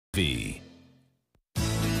TV.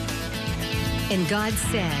 And God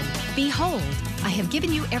said, "Behold, I have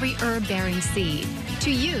given you every herb-bearing seed.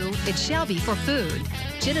 To you it shall be for food."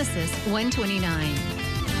 Genesis 1:29.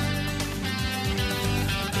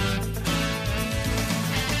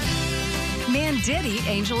 Man did eat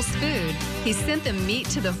angels' food. He sent them meat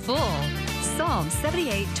to the full. Psalm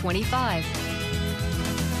 78:25.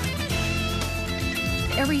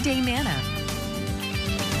 Everyday Manna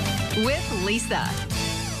with Lisa.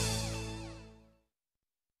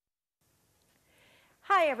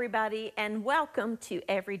 Hi everybody, and welcome to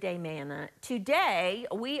Everyday Manna. Today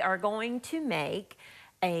we are going to make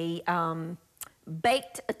a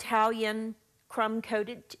baked Italian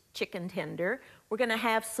crumb-coated chicken tender. We're going to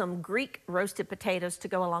have some Greek roasted potatoes to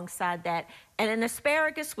go alongside that, and an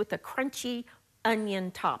asparagus with a crunchy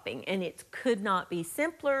onion topping, and it could not be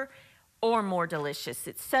simpler or more delicious.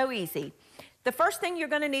 It's so easy. The first thing you're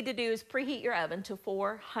going to need to do is preheat your oven to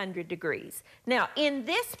 400 degrees. Now, in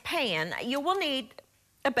this pan, you will need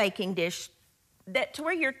a baking dish to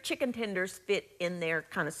where your chicken tenders fit in there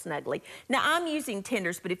kind of snugly. Now, I'm using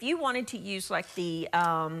tenders, but if you wanted to use like the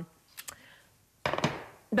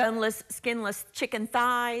boneless, skinless chicken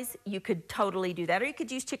thighs, you could totally do that. Or you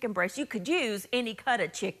could use chicken breast. You could use any cut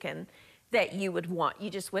of chicken that you would want.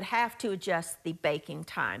 You just would have to adjust the baking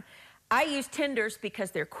time. I use tenders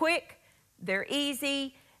because they're quick, they're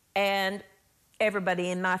easy, and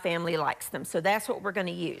everybody in my family likes them. So that's what we're going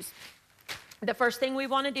to use. The first thing we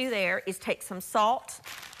want to do there is take some salt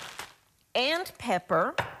and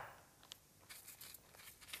pepper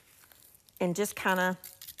and just kind of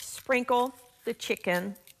sprinkle the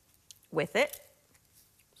chicken with it.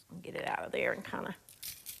 Just gonna get it out of there and kind of,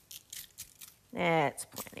 that's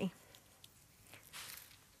plenty.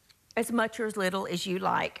 As much or as little as you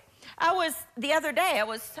like. The other day, I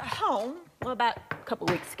was home, well, about a couple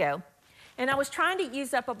weeks ago, and I was trying to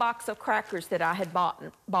use up a box of crackers that I had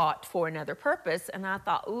bought for another purpose, and I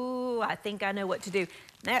thought, ooh, I think I know what to do. And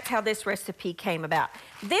that's how this recipe came about.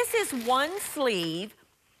 This is one sleeve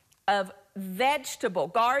of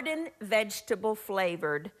garden vegetable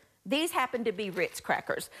flavored. These happen to be Ritz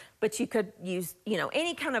crackers, but you could use,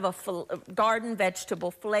 any kind of a garden vegetable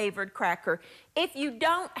flavored cracker. If you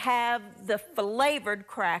don't have the flavored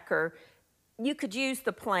cracker, you could use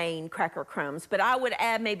the plain cracker crumbs, but I would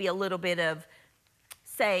add maybe a little bit of,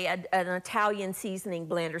 say, an Italian seasoning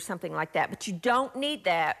blend or something like that, but you don't need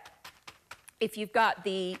that if you've got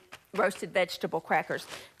the roasted vegetable crackers.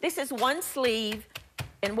 This is one sleeve,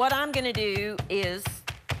 and what I'm gonna do is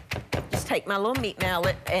just take my little meat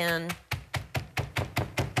mallet and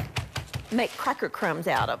make cracker crumbs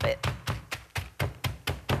out of it.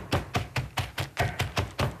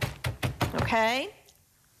 Okay?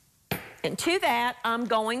 And to that, I'm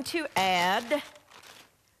going to add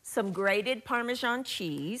some grated Parmesan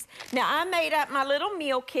cheese. Now, I made up my little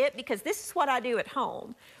meal kit because this is what I do at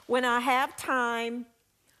home. When I have time,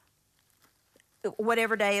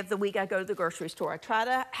 whatever day of the week I go to the grocery store, I try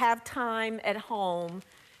to have time at home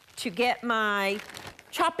to get my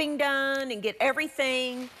chopping done and get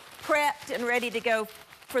everything prepped and ready to go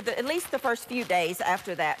for at least the first few days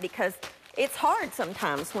after that, because it's hard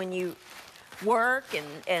sometimes when you work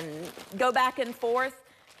and go back and forth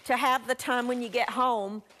to have the time when you get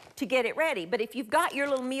home to get it ready. But if you've got your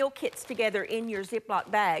little meal kits together in your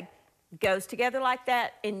Ziploc bag, it goes together like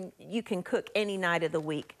that, and you can cook any night of the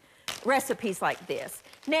week. Recipes like this.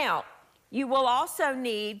 Now, you will also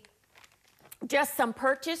need just some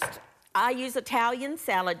I use Italian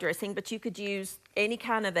salad dressing, but you could use any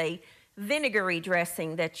kind of a vinegary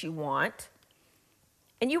dressing that you want.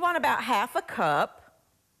 And you want about half a cup.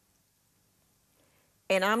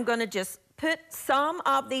 And I'm gonna just put some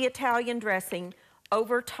of the Italian dressing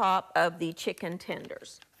over top of the chicken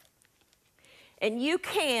tenders. And you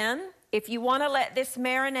can, if you wanna let this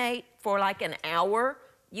marinate for like an hour,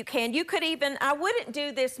 you can. You could even, I wouldn't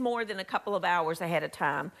do this more than a couple of hours ahead of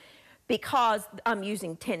time because I'm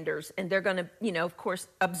using tenders and they're gonna, of course,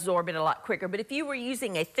 absorb it a lot quicker. But if you were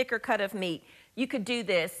using a thicker cut of meat, you could do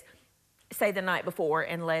this, say the night before,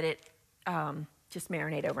 and let it just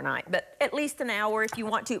marinate overnight. But at least an hour if you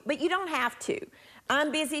want to, but you don't have to.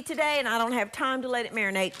 I'm busy today and I don't have time to let it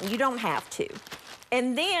marinate, and you don't have to.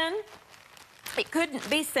 And then, it couldn't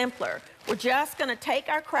be simpler. We're just gonna take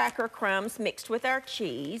our cracker crumbs mixed with our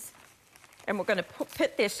cheese, and we're gonna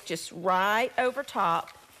put this just right over top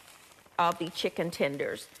of the chicken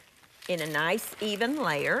tenders in a nice even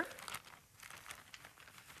layer.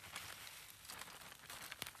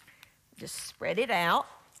 Just spread it out.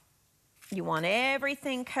 You want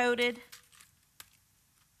everything coated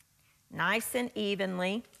nice and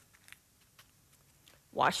evenly.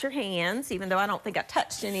 Wash your hands, even though I don't think I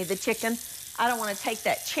touched any of the chicken. I don't want to take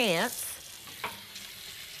that chance.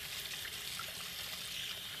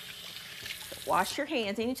 Wash your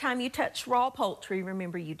hands. Anytime you touch raw poultry,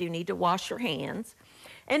 remember you do need to wash your hands.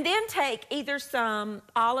 And then take either some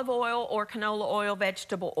olive oil or canola oil,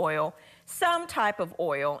 vegetable oil, some type of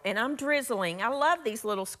oil. And I'm drizzling. I love these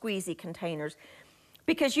little squeezy containers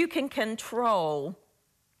because you can control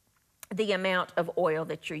the amount of oil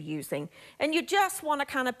that you're using. And you just want to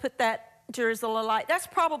kind of put that drizzle alike. That's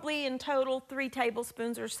probably in total 3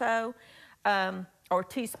 tablespoons or so. Or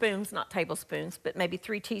teaspoons, not tablespoons, but maybe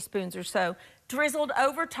 3 teaspoons or so, drizzled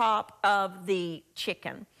over top of the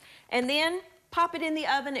chicken. And then pop it in the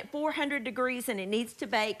oven at 400 degrees, and it needs to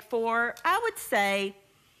bake for, I would say,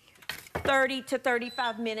 30 to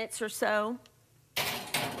 35 minutes or so,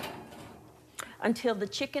 until the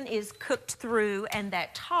chicken is cooked through and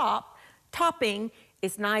that topping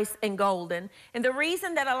is nice and golden. And the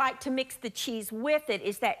reason that I like to mix the cheese with it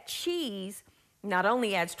is that cheese not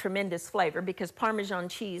only adds tremendous flavor, because Parmesan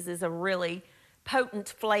cheese is a really potent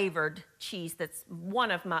flavored cheese that's one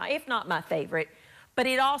of my, if not my favorite, but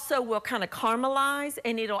it also will kind of caramelize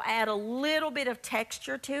and it'll add a little bit of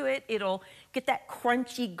texture to it. It'll get that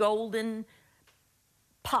crunchy golden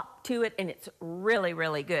pop to it, and it's really,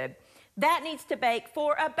 really good. That needs to bake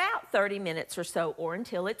for about 30 minutes or so, or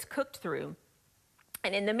until it's cooked through.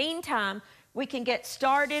 And in the meantime, we can get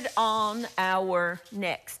started on our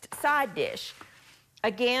next side dish.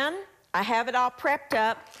 Again, I have it all prepped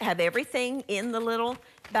up, have everything in the little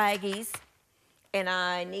baggies, and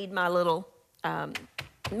I need my little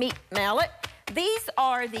meat mallet. These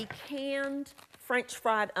are the canned French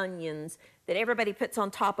fried onions that everybody puts on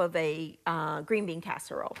top of a green bean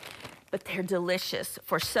casserole. But they're delicious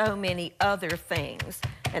for so many other things,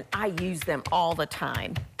 and I use them all the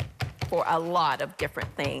time for a lot of different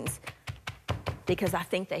things because I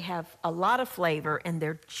think they have a lot of flavor and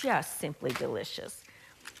they're just simply delicious.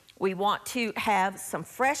 We want to have some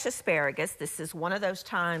fresh asparagus. This is one of those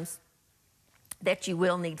times that you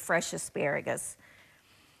will need fresh asparagus.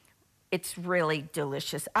 It's really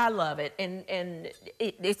delicious. I love it, and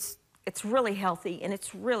it's really healthy, and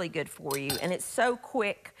it's really good for you, and it's so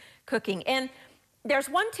quick cooking. And there's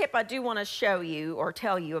one tip I do want to show you or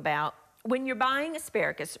tell you about. When you're buying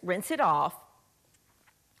asparagus, rinse it off.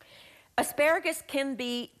 Asparagus can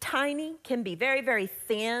be tiny, can be very, very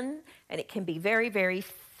thin, and it can be very, very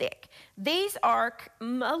thick. These are a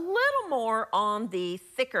little more on the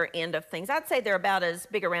thicker end of things. I'd say they're about as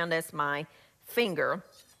big around as my finger.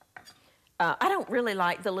 I don't really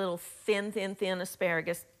like the little thin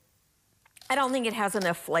asparagus. I don't think it has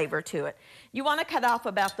enough flavor to it. You want to cut off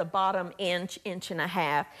about the bottom inch and a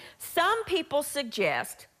half. Some people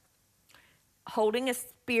suggest holding a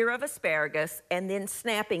spear of asparagus and then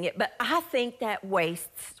snapping it, but I think that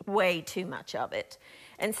wastes way too much of it.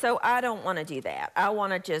 And so I don't want to do that. I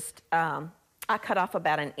want to just, I cut off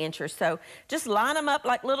about an inch or so. Just line them up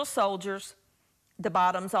like little soldiers, the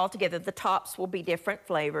bottoms all together. The tops will be different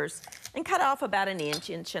flavors, and cut off about an inch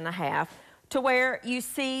and a half to where you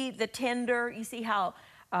see the tender, you see how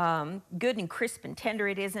good and crisp and tender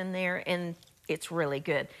it is in there, and it's really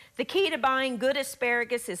good. The key to buying good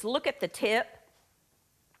asparagus is look at the tip.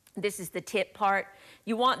 This is the tip part.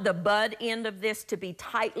 You want the bud end of this to be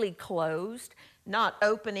tightly closed, not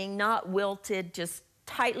opening, not wilted, just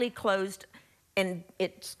tightly closed, and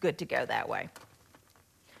it's good to go that way.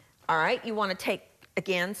 All right, you want to take,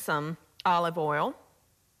 again, some olive oil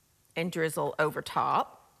and drizzle over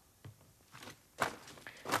top.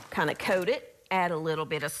 Kind of coat it, add a little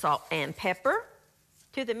bit of salt and pepper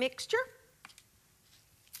to the mixture.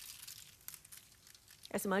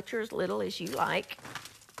 As much or as little as you like.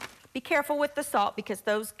 Be careful with the salt because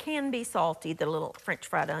those can be salty, the little French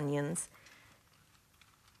fried onions.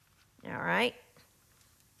 All right.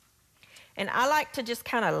 And I like to just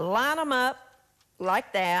kind of line them up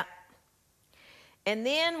like that. And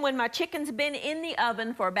then when my chicken's been in the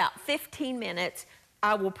oven for about 15 minutes,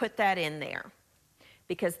 I will put that in there.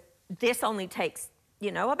 Because this only takes,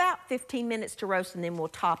 you know, about 15 minutes to roast, and then we'll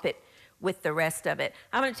top it with the rest of it.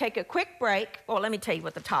 I'm going to take a quick break. Well, let me tell you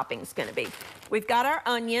what the topping's going to be. We've got our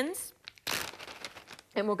onions,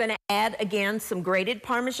 and we're going to add, again, some grated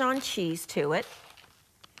Parmesan cheese to it.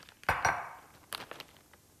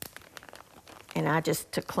 And I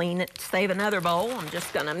just, to clean it, save another bowl, I'm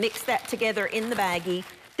just going to mix that together in the baggie.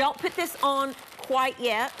 Don't put this on quite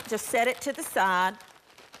yet. Just set it to the side.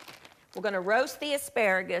 We're going to roast the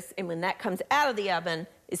asparagus, and when that comes out of the oven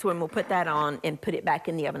is when we'll put that on and put it back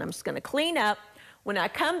in the oven. I'm just going to clean up. When I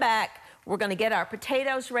come back, we're going to get our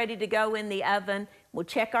potatoes ready to go in the oven. We'll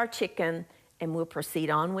check our chicken, and we'll proceed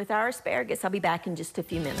on with our asparagus. I'll be back in just a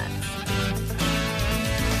few minutes.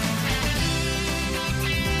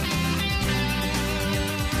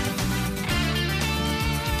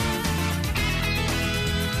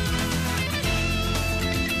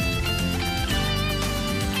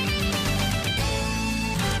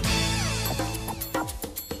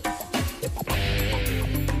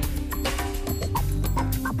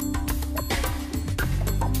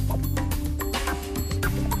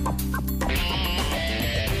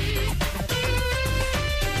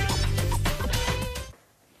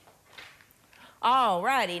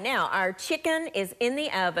 Alrighty, now our chicken is in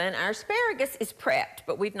the oven. Our asparagus is prepped,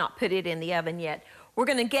 but we've not put it in the oven yet. We're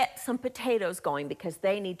gonna get some potatoes going because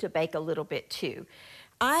they need to bake a little bit too.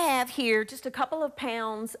 I have here just a couple of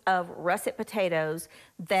pounds of russet potatoes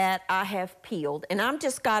that I have peeled, and I've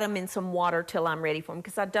just got them in some water till I'm ready for them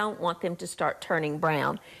because I don't want them to start turning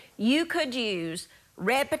brown. You could use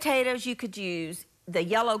red potatoes, you could use the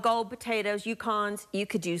yellow gold potatoes, Yukons, you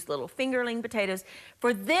could use little fingerling potatoes.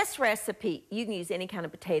 For this recipe, you can use any kind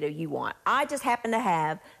of potato you want. I just happen to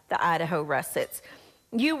have the Idaho russets.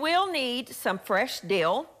 You will need some fresh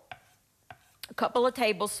dill, a couple of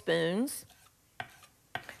tablespoons.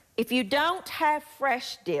 If you don't have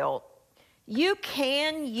fresh dill, you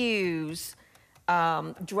can use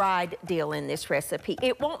dried dill in this recipe.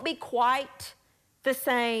 It won't be quite the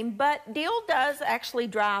same, but dill does actually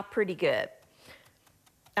dry pretty good.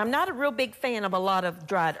 I'm not a real big fan of a lot of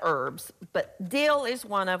dried herbs, but dill is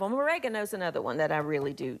one of them. Oregano's another one that I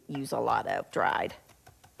really do use a lot of dried.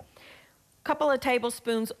 A couple of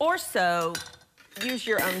tablespoons or so, use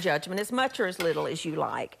your own judgment, as much or as little as you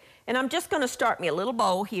like. And I'm just gonna start me a little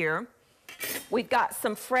bowl here. We've got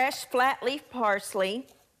some fresh flat leaf parsley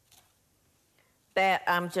that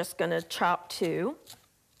I'm just gonna chop too.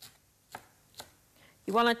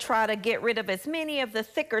 You wanna try to get rid of as many of the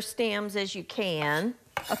thicker stems as you can.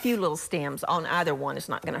 A few little stems on either one is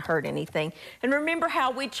not gonna hurt anything. And remember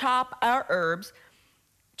how we chop our herbs.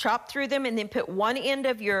 Chop through them and then put one end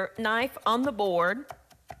of your knife on the board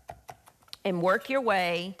and work your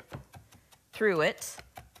way through it.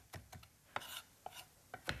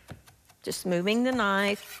 Just moving the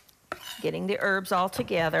knife, getting the herbs all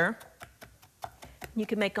together. You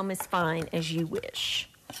can make them as fine as you wish.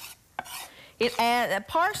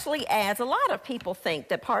 Parsley adds, a lot of people think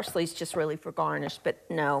that parsley is just really for garnish, but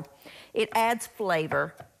no. It adds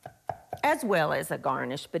flavor as well as a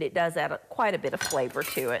garnish, but it does add quite a bit of flavor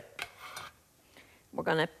to it. We're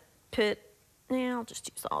gonna put, I'll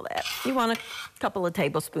just use all that. You want a couple of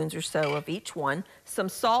tablespoons or so of each one, some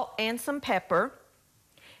salt and some pepper,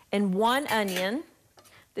 and 1 onion.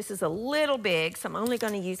 This is a little big, so I'm only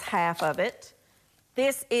gonna use half of it.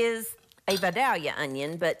 This is a Vidalia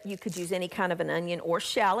onion, but you could use any kind of an onion or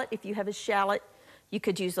shallot. If you have a shallot, you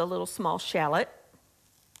could use a little small shallot.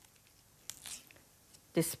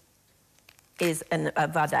 This is a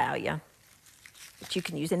Vidalia, but you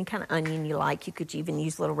can use any kind of onion you like. You could even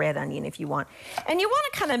use a little red onion if you want. And you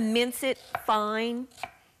want to kind of mince it fine.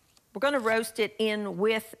 We're going to roast it in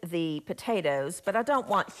with the potatoes, but I don't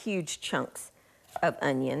want huge chunks of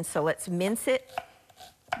onion. So let's mince it,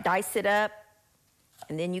 dice it up,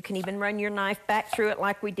 and then you can even run your knife back through it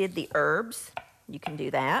like we did the herbs. You can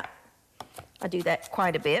do that. I do that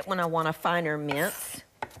quite a bit when I want a finer mince.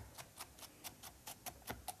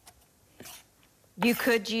 You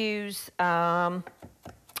could use onion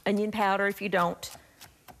powder if you don't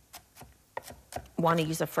want to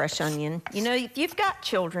use a fresh onion. You know, if you've got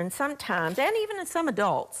children sometimes, and even some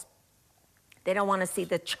adults, they don't want to see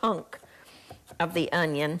the chunk of the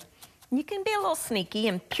onion. You can be a little sneaky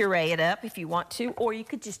and puree it up if you want to, or you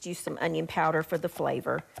could just use some onion powder for the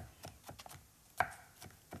flavor.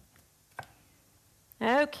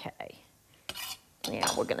 Okay, now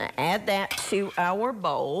we're gonna add that to our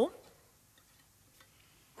bowl.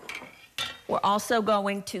 We're also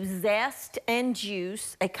going to zest and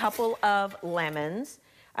juice a couple of lemons.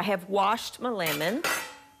 I have washed my lemon,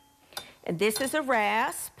 and this is a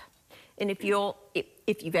rasp. And if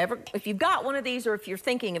you've got one of these, or if you're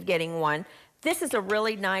thinking of getting one, this is a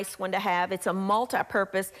really nice one to have. It's a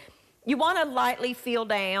multi-purpose. You want to lightly feel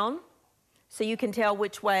down so you can tell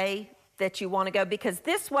which way that you want to go, because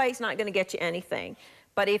this way is not going to get you anything.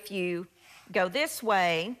 But if you go this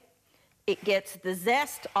way, it gets the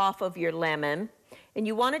zest off of your lemon, and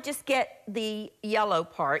you want to just get the yellow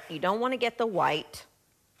part. You don't want to get the white.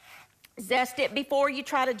 Zest it before you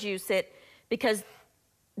try to juice it, because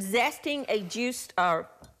zesting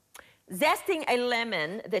a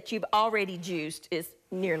lemon that you've already juiced is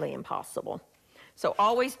nearly impossible. So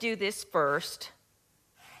always do this first.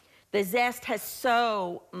 The zest has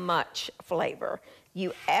so much flavor.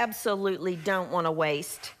 You absolutely don't want to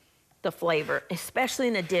waste the flavor, especially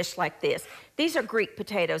in a dish like this. These are Greek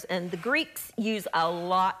potatoes, and the Greeks use a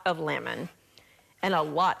lot of lemon and a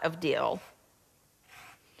lot of dill.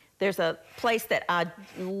 There's a place that I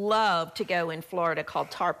love to go in Florida called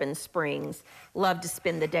Tarpon Springs. Love to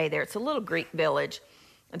spend the day there. It's a little Greek village.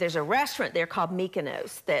 There's a restaurant there called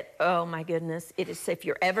Mykonos that, oh my goodness, it is, if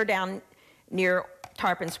you're ever down near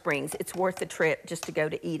Tarpon Springs, it's worth the trip just to go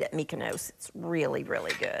to eat at Mykonos. It's really,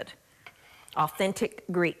 really good. Authentic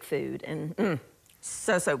Greek food, and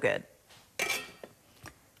so, so good.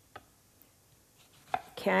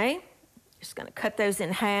 Okay, just gonna cut those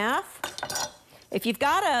in half. If you've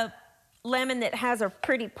got a lemon that has a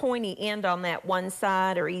pretty pointy end on that one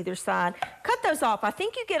side or either side, cut those off. I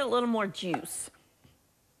think you get a little more juice.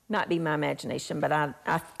 Might be my imagination, but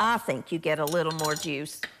I think you get a little more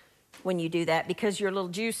juice when you do that because your little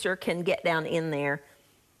juicer can get down in there.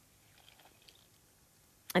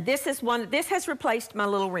 And this has replaced my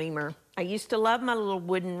little reamer. I used to love my little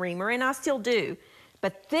wooden reamer, and I still do.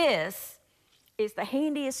 But this is the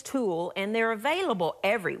handiest tool, and they're available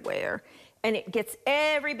everywhere. And it gets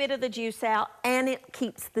every bit of the juice out, and it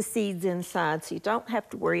keeps the seeds inside, so you don't have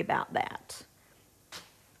to worry about that.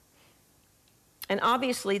 And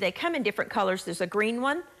obviously, they come in different colors. There's a green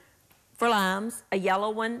one for limes, a yellow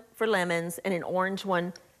one for lemons, and an orange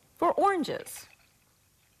one for oranges.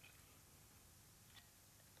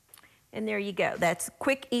 And there you go. That's a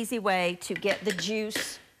quick, easy way to get the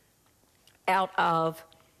juice out of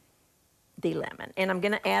the lemon. And I'm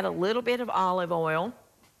going to add a little bit of olive oil.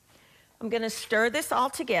 I'm going to stir this all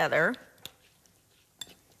together.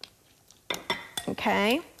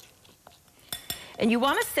 Okay. And you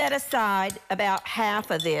want to set aside about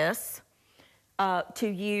half of this to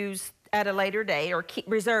use at a later date, or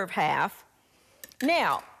reserve half.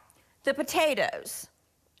 Now, the potatoes,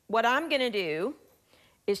 what I'm going to do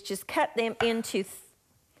is just cut them into,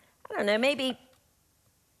 I don't know, maybe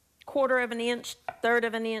 1/4 of an inch, 1/3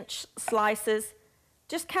 of an inch slices.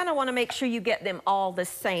 Just kind of want to make sure you get them all the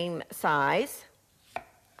same size.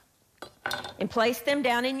 And place them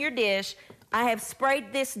down in your dish. I have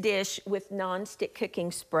sprayed this dish with non-stick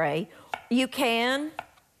cooking spray. You can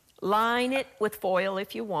line it with foil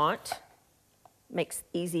if you want. Makes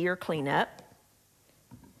easier cleanup.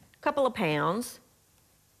 A couple of pounds.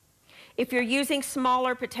 If you're using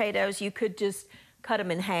smaller potatoes, you could just cut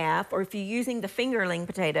them in half. Or if you're using the fingerling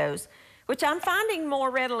potatoes, which I'm finding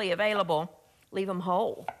more readily available, leave them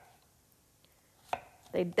whole.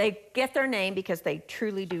 They get their name because they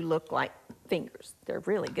truly do look like fingers. They're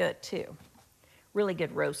really good too. Really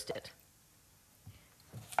good roasted.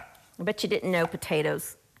 I bet you didn't know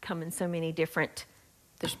potatoes come in so many different,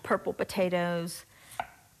 there's purple potatoes,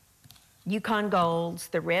 Yukon Golds,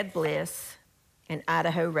 the Red Bliss, and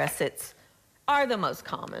Idaho Russets are the most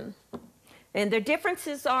common. And the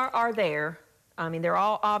differences are there. I mean, they're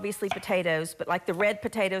all obviously potatoes, but like the red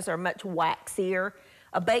potatoes are much waxier.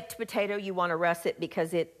 A baked potato, you want a russet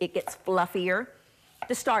because it gets fluffier.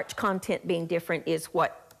 The starch content being different is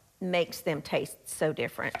what makes them taste so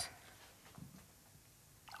different.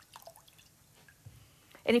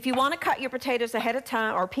 And if you want to cut your potatoes ahead of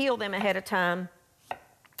time or peel them ahead of time,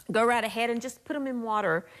 go right ahead and just put them in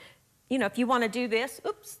water. You know, if you want to do this,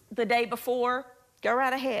 the day before, go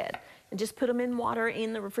right ahead and just put them in water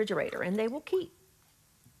in the refrigerator and they will keep.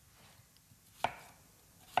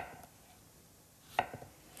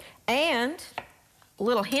 And a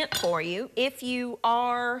little hint for you, if you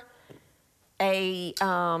are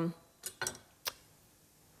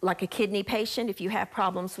like a kidney patient, if you have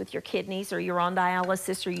problems with your kidneys or you're on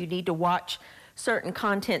dialysis or you need to watch certain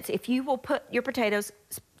contents, if you will put your potatoes,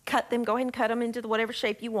 cut them, go ahead and cut them into whatever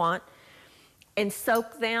shape you want and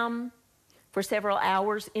soak them for several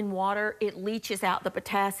hours in water, it leaches out the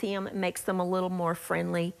potassium and makes them a little more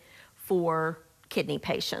friendly for kidney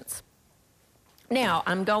patients. Now,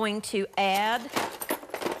 I'm going to add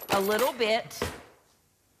a little bit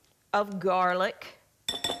of garlic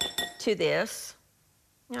to this.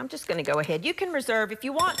 Now, I'm just going to go ahead. You can reserve, if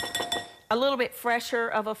you want a little bit fresher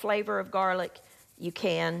of a flavor of garlic, you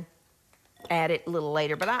can add it a little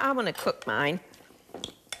later, but I'm going to cook mine.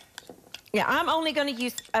 Yeah, I'm only going to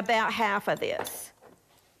use about half of this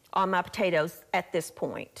on my potatoes at this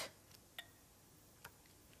point.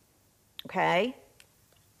 Okay?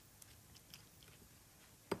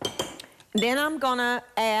 Then I'm going to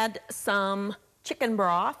add some chicken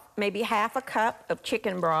broth, maybe half a cup of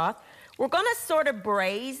chicken broth. We're going to sort of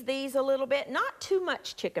braise these a little bit, not too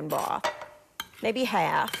much chicken broth, maybe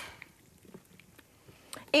half.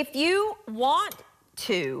 If you want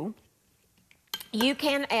to, you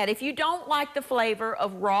can add, if you don't like the flavor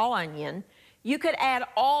of raw onion, You could add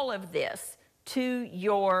all of this to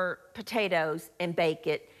your potatoes and bake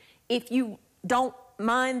it. If you don't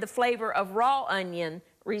mind the flavor of raw onion,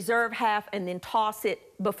 reserve half and then toss it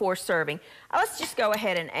before serving. Let's just go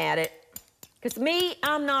ahead and add it. Because me,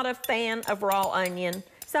 I'm not a fan of raw onion.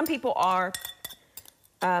 Some people are.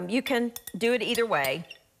 You can do it either way.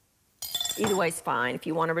 Either way's fine if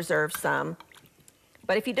you want to reserve some.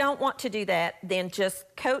 But if you don't want to do that, then just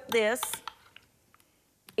coat this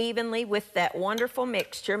evenly with that wonderful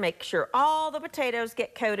mixture. Make sure all the potatoes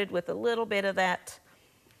get coated with a little bit of that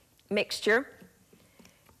mixture.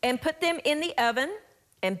 And put them in the oven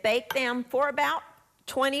and bake them for about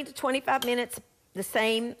 20 to 25 minutes, the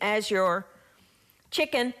same as your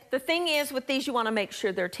chicken. The thing is with these, you want to make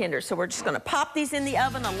sure they're tender. So we're just going to pop these in the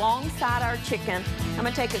oven alongside our chicken. I'm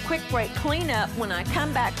going to take a quick break, clean up. When I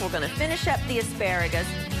come back, we're going to finish up the asparagus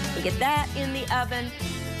and get that in the oven,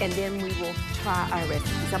 and then we will try our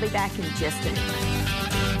recipes. I'll be back in just a minute.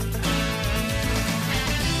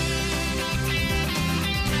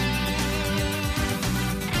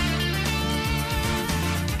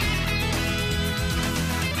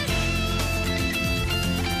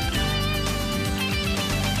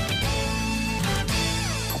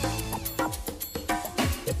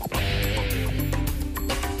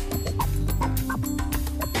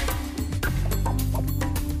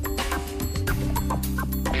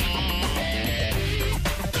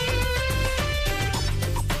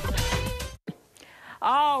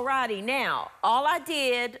 Alrighty, now, all I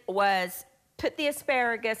did was put the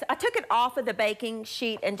asparagus, I took it off of the baking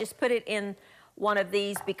sheet and just put it in one of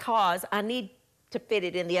these because I need to fit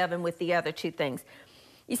it in the oven with the other two things.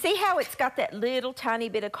 You see how it's got that little tiny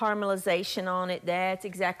bit of caramelization on it? That's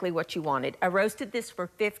exactly what you wanted. I roasted this for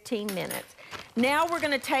 15 minutes. Now we're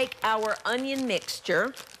gonna take our onion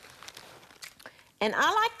mixture, and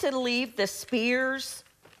I like to leave the spears,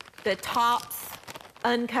 the tops,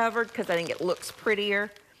 uncovered because I think it looks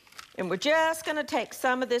prettier. And we're just going to take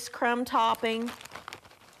some of this crumb topping,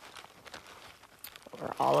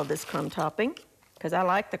 or all of this crumb topping, because I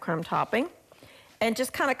like the crumb topping, and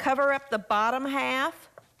just kind of cover up the bottom half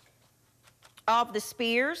of the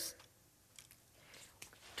spears.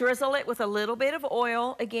 Drizzle it with a little bit of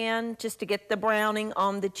oil, again, just to get the browning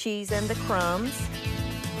on the cheese and the crumbs.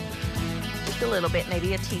 Just a little bit,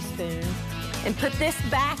 maybe a teaspoon. And put this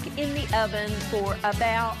back in the oven for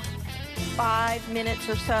about 5 minutes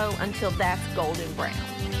or so until that's golden brown.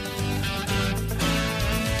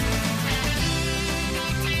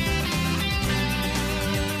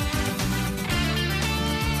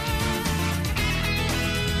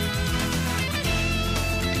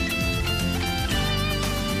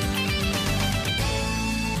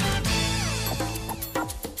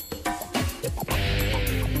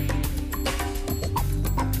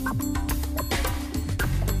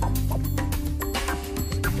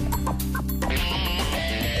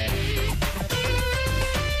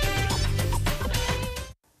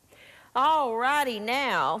 Alrighty,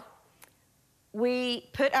 now we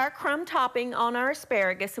put our crumb topping on our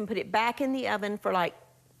asparagus and put it back in the oven for like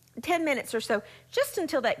 10 minutes or so, just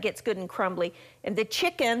until that gets good and crumbly. And the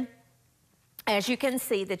chicken, as you can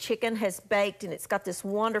see, the chicken has baked and it's got this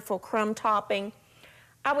wonderful crumb topping.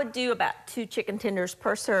 I would do about 2 chicken tenders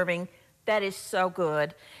per serving. That is so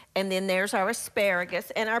good. And then there's our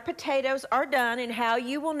asparagus, and our potatoes are done. And how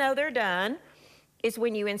you will know they're done is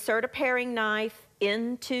when you insert a paring knife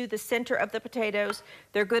into the center of the potatoes.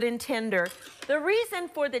 They're good and tender. The reason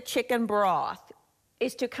for the chicken broth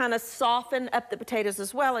is to kind of soften up the potatoes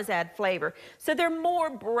as well as add flavor. So they're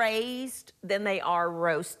more braised than they are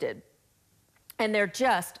roasted. And they're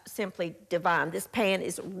just simply divine. This pan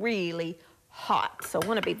is really hot, so I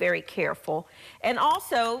want to be very careful. And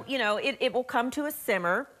also, you know, it will come to a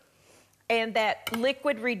simmer, and that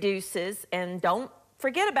liquid reduces, and don't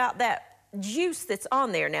forget about that juice that's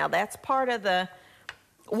on there. Now, that's part of the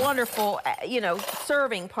wonderful, you know,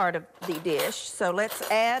 serving part of the dish. So let's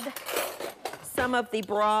add some of the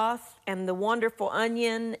broth and the wonderful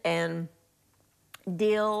onion and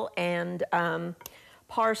dill and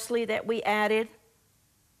parsley that we added.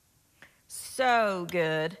 So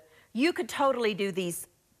good. You could totally do these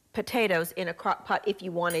potatoes in a crock pot if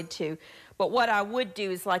you wanted to, but what I would do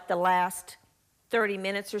is, like the last 30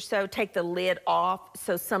 minutes or so, take the lid off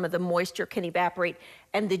so some of the moisture can evaporate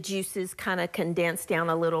and the juices kind of condense down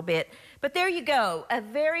a little bit. But there you go, a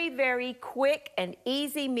very, very quick and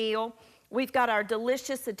easy meal. We've got our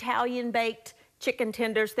delicious Italian baked chicken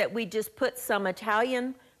tenders that we just put some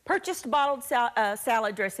Italian purchased bottled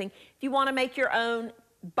salad dressing. If you want to make your own,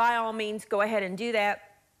 by all means, go ahead and do that.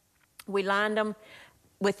 We lined them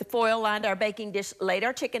with the foil, lined our baking dish, laid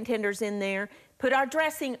our chicken tenders in there, put our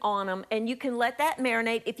dressing on them, and you can let that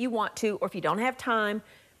marinate if you want to, or if you don't have time,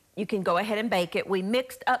 you can go ahead and bake it. We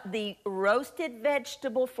mixed up the roasted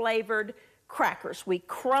vegetable flavored crackers. We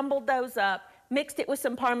crumbled those up, mixed it with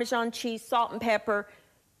some Parmesan cheese, salt and pepper,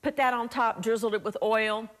 put that on top, drizzled it with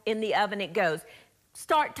oil. In the oven it goes.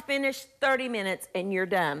 Start to finish, 30 minutes, and you're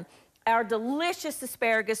done. Our delicious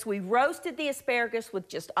asparagus, we roasted the asparagus with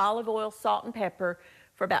just olive oil, salt, and pepper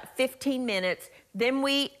for about 15 minutes. Then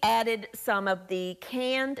we added some of the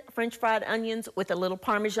canned French fried onions with a little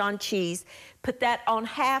Parmesan cheese, put that on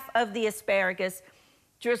half of the asparagus,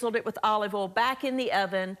 drizzled it with olive oil, back in the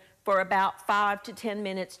oven for about 5 to 10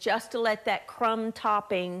 minutes just to let that crumb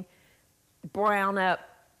topping brown up.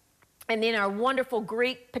 And then our wonderful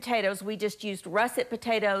Greek potatoes, we just used russet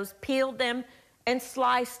potatoes, peeled them and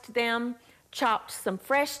sliced them, chopped some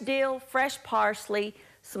fresh dill, fresh parsley,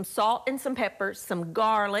 some salt and some pepper, some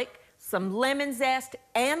garlic, some lemon zest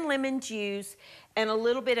and lemon juice, and a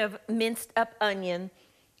little bit of minced up onion.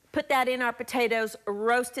 Put that in our potatoes,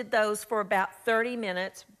 roasted those for about 30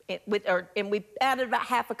 minutes, and we added about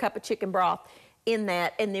half a cup of chicken broth in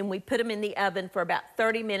that, and then we put them in the oven for about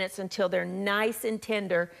 30 minutes until they're nice and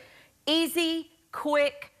tender. Easy,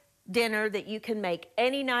 quick dinner that you can make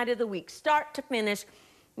any night of the week, start to finish.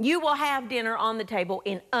 You will have dinner on the table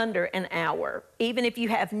in under an hour, even if you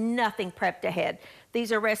have nothing prepped ahead.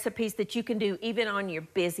 These are recipes that you can do even on your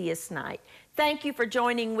busiest night. Thank you for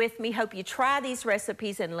joining with me. Hope you try these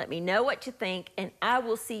recipes and let me know what you think, and I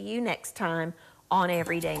will see you next time on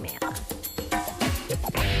Everyday Manna.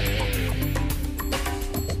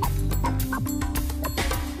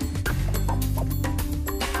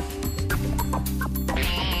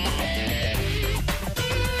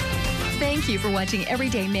 Thank you for watching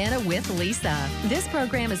Everyday Manna with Lisa. This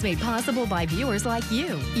program is made possible by viewers like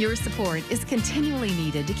you. Your support is continually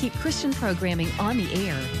needed to keep Christian programming on the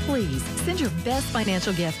air. Please send your best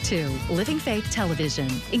financial gift to Living Faith Television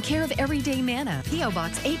in care of Everyday Manna, P.O.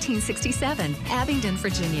 Box 1867, Abingdon,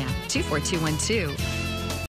 Virginia 24212.